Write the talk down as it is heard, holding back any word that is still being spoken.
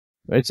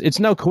It's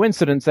no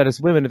coincidence that as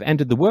women have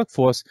entered the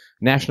workforce,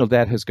 national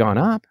debt has gone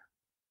up,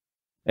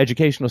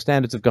 educational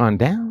standards have gone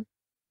down.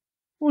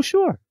 Well,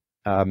 sure.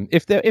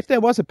 If there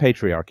was a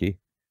patriarchy,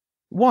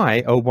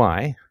 why, oh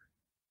why,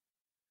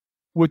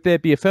 would there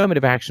be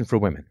affirmative action for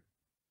women?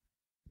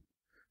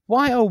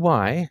 Why, oh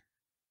why,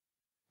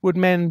 would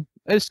men...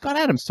 Scott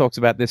Adams talks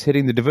about this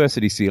hitting the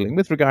diversity ceiling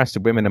with regards to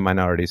women and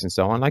minorities and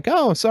so on. Like,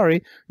 oh,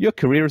 sorry, your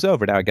career is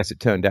over now. I guess it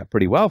turned out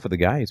pretty well for the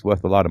guy. He's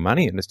worth a lot of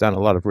money and has done a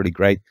lot of really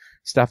great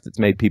stuff that's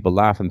made people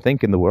laugh and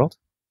think in the world.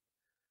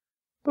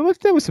 But if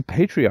there was a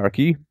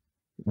patriarchy,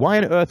 why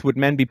on earth would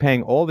men be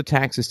paying all the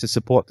taxes to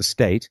support the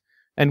state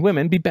and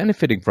women be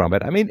benefiting from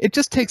it? I mean, it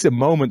just takes a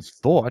moment's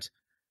thought.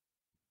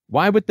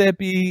 Why would there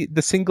be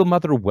the single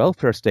mother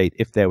welfare state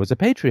if there was a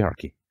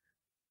patriarchy?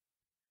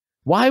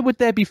 Why would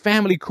there be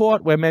family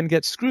court where men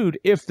get screwed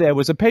if there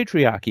was a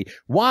patriarchy?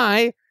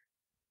 Why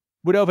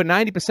would over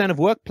 90% of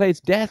workplace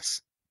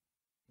deaths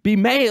be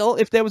male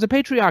if there was a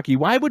patriarchy?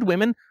 Why would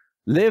women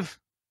live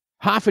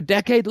half a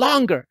decade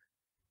longer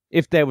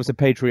if there was a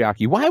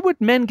patriarchy? Why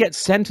would men get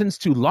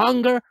sentenced to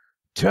longer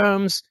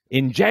terms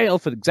in jail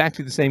for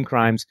exactly the same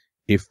crimes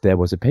if there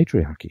was a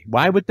patriarchy?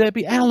 Why would there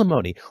be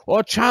alimony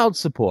or child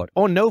support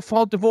or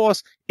no-fault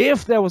divorce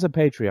if there was a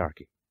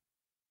patriarchy?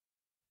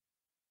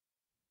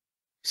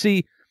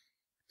 See,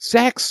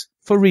 sex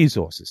for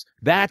resources.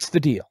 That's the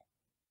deal.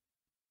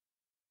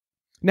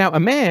 Now, a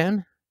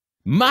man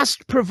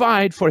must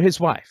provide for his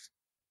wife.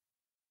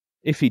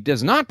 If he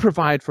does not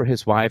provide for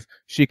his wife,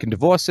 she can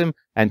divorce him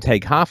and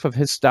take half of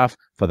his stuff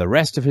for the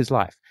rest of his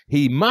life.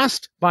 He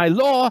must, by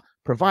law,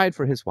 provide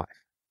for his wife.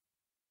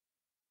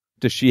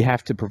 Does she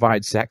have to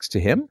provide sex to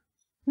him?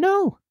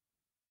 No.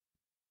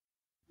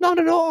 Not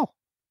at all.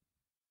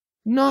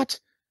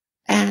 Not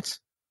at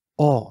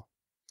all.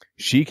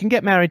 She can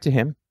get married to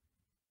him,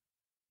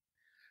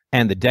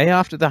 and the day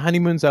after the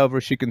honeymoon's over,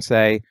 she can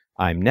say,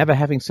 I'm never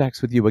having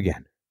sex with you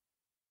again.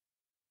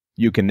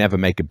 You can never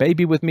make a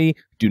baby with me.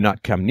 Do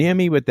not come near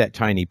me with that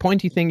tiny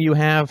pointy thing you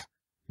have.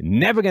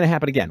 Never going to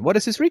happen again. What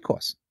is his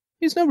recourse?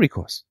 He has no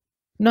recourse.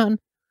 None.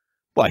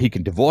 Well, he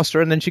can divorce her,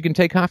 and then she can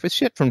take half his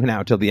shit from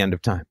now till the end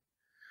of time.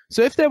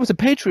 So if there was a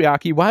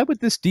patriarchy, why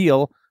would this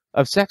deal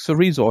of sex for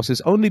resources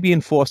only be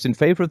enforced in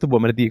favor of the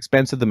woman at the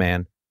expense of the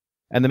man,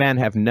 and the man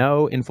have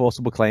no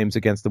enforceable claims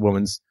against the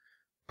woman's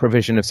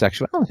provision of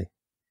sexuality?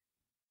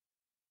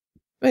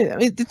 I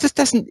mean, it just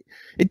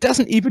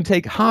doesn't even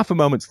take half a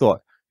moment's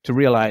thought to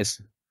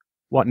realize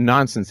what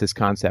nonsense this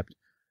concept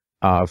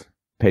of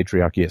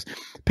patriarchy is.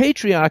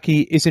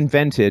 Patriarchy is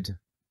invented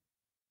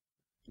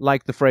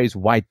like the phrase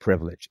white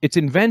privilege. It's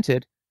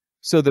invented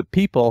so that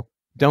people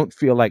don't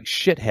feel like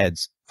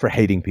shitheads for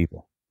hating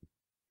people.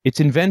 It's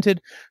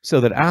invented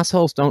so that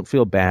assholes don't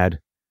feel bad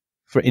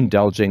for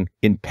indulging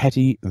in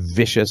petty,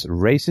 vicious,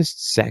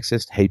 racist,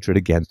 sexist hatred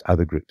against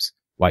other groups,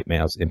 white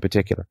males in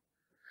particular.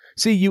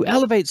 See, you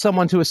elevate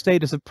someone to a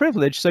status of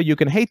privilege so you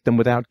can hate them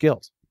without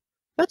guilt.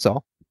 That's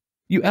all.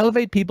 You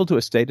elevate people to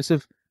a status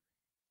of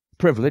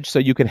privilege so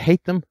you can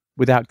hate them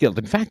without guilt.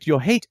 In fact, your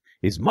hate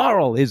is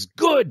moral, is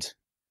good,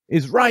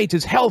 is right,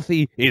 is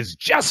healthy, is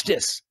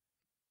justice.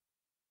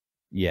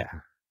 Yeah.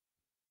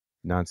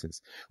 Nonsense.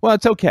 Well,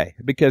 it's okay,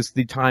 because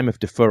the time of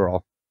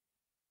deferral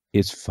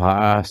is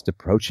fast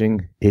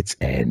approaching its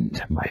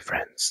end, my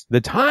friends.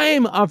 The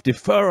time of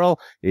deferral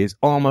is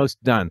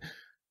almost done.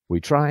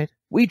 We tried.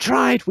 We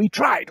tried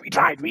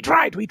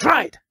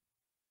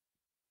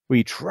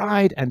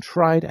and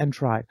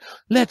tried.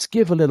 Let's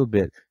give a little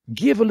bit,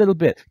 give a little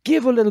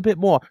bit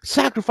more,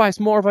 sacrifice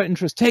more of our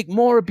interests, take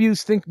more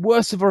abuse, think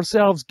worse of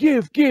ourselves,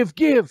 give.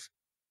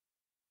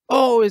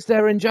 Oh, is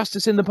there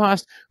injustice in the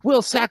past?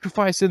 We'll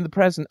sacrifice in the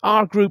present,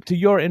 our group to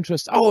your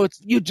interests. Oh,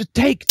 you just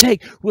take.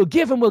 We'll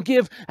give,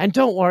 and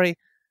don't worry.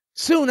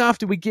 Soon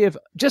after we give,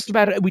 just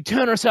about it, we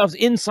turn ourselves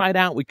inside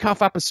out, we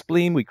cough up a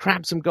spleen, we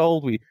crap some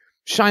gold, we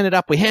shine it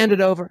up, we hand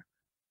it over.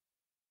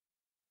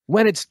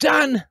 When it's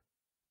done,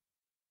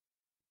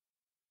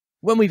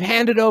 when we've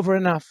handed over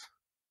enough,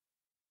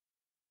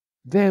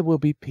 there will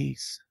be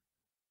peace.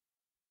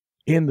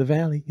 In the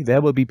valley,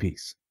 there will be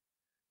peace.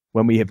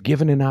 When we have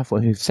given enough,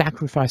 when we've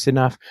sacrificed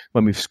enough,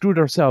 when we've screwed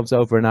ourselves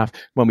over enough,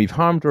 when we've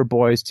harmed our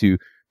boys to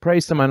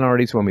praise the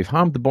minorities, when we've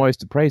harmed the boys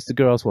to praise the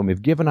girls, when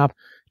we've given up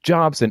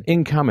jobs and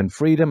income and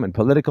freedom and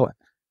political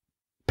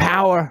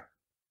power,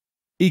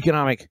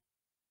 economic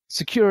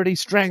security,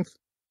 strength,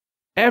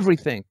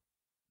 everything.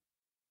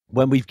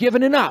 When we've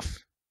given enough,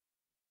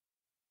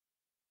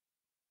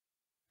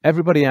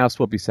 everybody else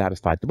will be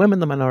satisfied. The women,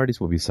 the minorities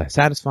will be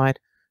satisfied,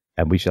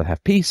 and we shall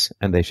have peace,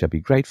 and they shall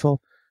be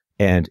grateful.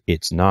 And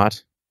it's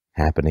not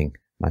happening,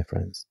 my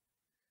friends.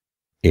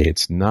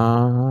 It's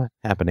not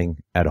happening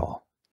at all.